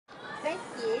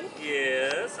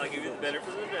give you the benefit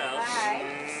of the doubt. Alright.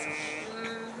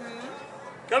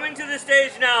 Coming to the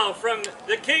stage now from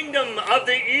the Kingdom of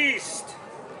the East,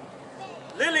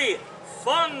 Lillie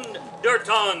von der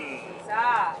Tahn.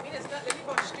 So.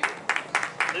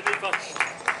 Lillie von.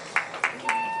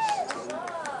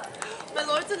 My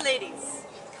lords and ladies,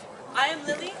 I am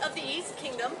Lillie of the East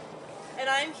Kingdom, and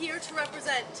I am here to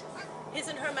represent His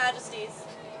and Her Majesties,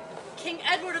 King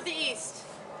Edward of the East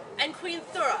and Queen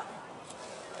Thura.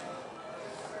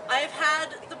 I have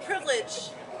had the privilege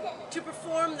to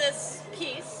perform this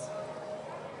piece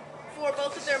for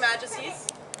both of their majesties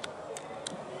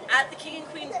at the King and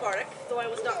Queen's Bardic, though I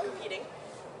was not competing.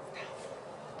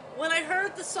 When I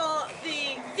heard the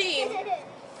theme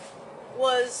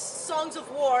was Songs of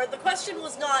War, the question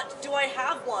was not, do I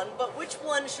have one, but which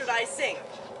one should I sing?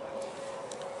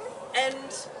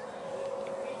 And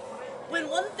when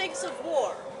one thinks of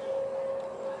war,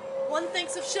 one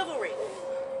thinks of chivalry.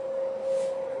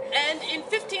 And in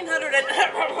 1500,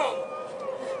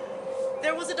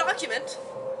 there was a document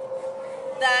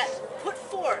that put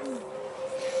forth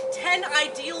 10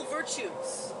 ideal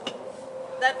virtues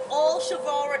that all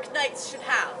chivalric knights should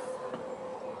have.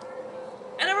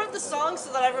 And I wrote the songs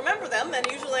so that I remember them, and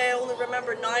usually I only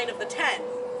remember 9 of the 10.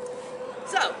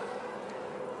 So,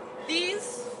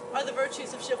 these are the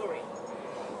virtues of chivalry.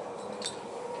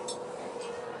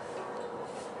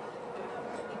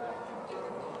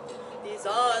 These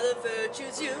are the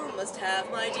virtues you must have,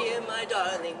 my dear, my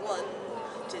darling one.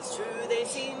 'Tis true they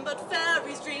seem but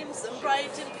fairies' dreams, some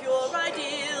bright and pure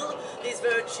ideal. These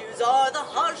virtues are the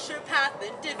harsher path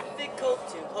and difficult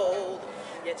to hold.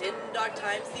 Yet in dark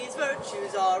times these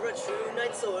virtues are a true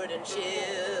knight's sword and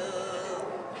shield.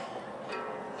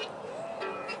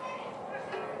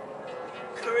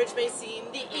 Courage may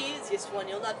seem the easiest one,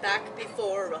 you'll not back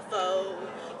before a foe.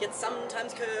 Yet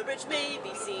sometimes courage may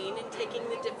be seen in taking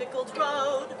the difficult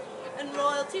road. And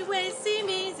royalty ways seem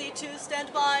easy to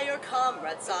stand by your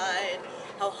comrade's side.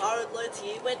 How hard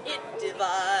loyalty when it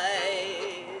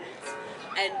divides,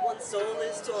 and one's soul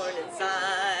is torn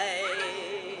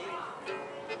inside.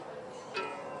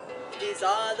 These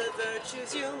are the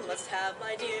virtues you must have,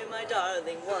 my dear, my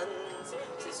darling ones.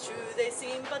 'Tis true they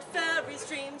seem but fairies'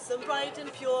 dreams, some bright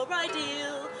and pure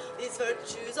ideal. These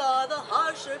virtues are the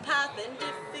harsher path and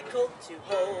difficult to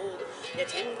hold.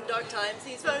 Yet in dark times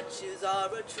these virtues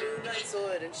are a true knight's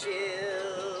sword and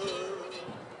shield.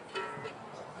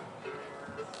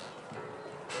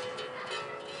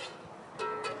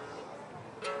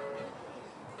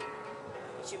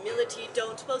 Humility,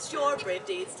 don't boast your brave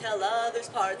deeds, tell others'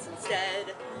 parts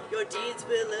instead. Your deeds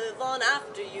will live on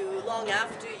after you, long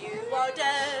after you are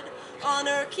dead.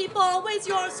 Honor, keep always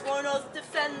your sworn oath,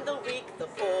 defend the weak, the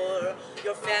poor,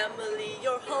 your family,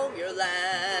 your home, your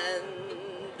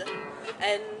land,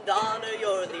 and honor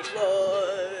your liege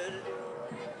lord.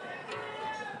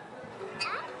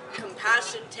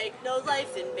 Compassion, take no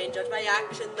life in vain, judge by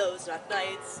action those not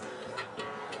knights.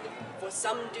 For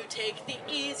some do take the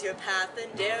easier path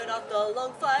and dare not the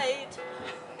long fight.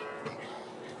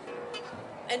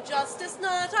 And justice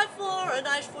not I for a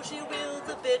knight, for she wields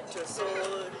a bitter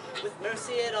sword, with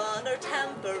mercy and honor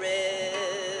temper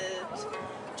it.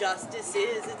 Justice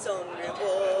is its own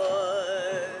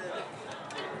reward.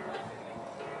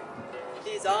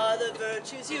 These are the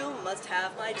virtues you must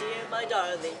have, my dear, my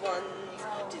darling ones.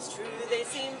 'Tis true they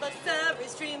seem but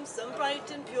fairies' dreams, some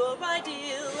bright and pure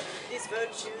ideal. These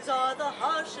virtues are the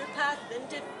harsher path and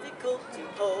difficult to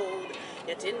hold.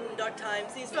 Yet in dark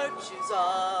times these virtues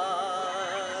are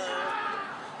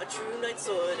a true knight's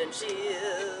sword and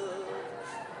shield.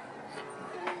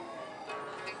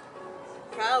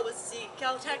 Prowess, seek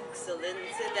out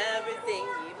excellence in everything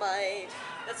ye might,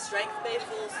 that strength may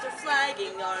bolster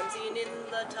flagging arms e'en in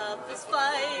the toughest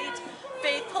fight.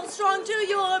 Faith holds strong to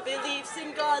your beliefs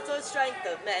in God's or strength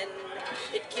of men.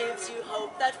 It gives you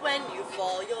hope that when you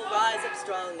fall you'll rise up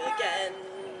strong again.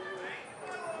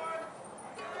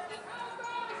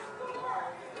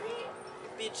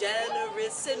 Be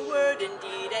generous in word and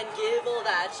deed, and give all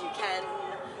that you can,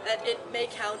 that it may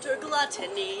counter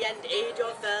gluttony and aid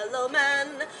your fellow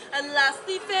man. And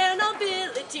lastly, fair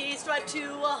nobility, strive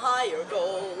to a higher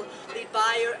goal. Lead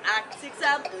by your acts,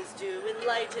 examples do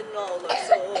enlighten all our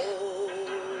souls.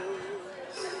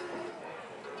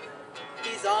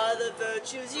 These are the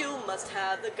virtues you must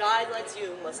have, the guidelines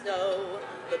you must know.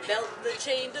 The belt, the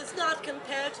chain does not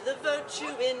compare to the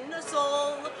virtue in a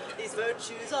soul. These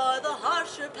virtues are the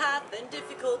harsher path and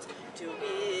difficult to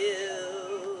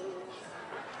wield.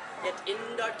 Yet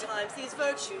in dark times these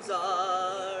virtues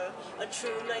are a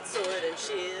true knight's sword and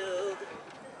shield.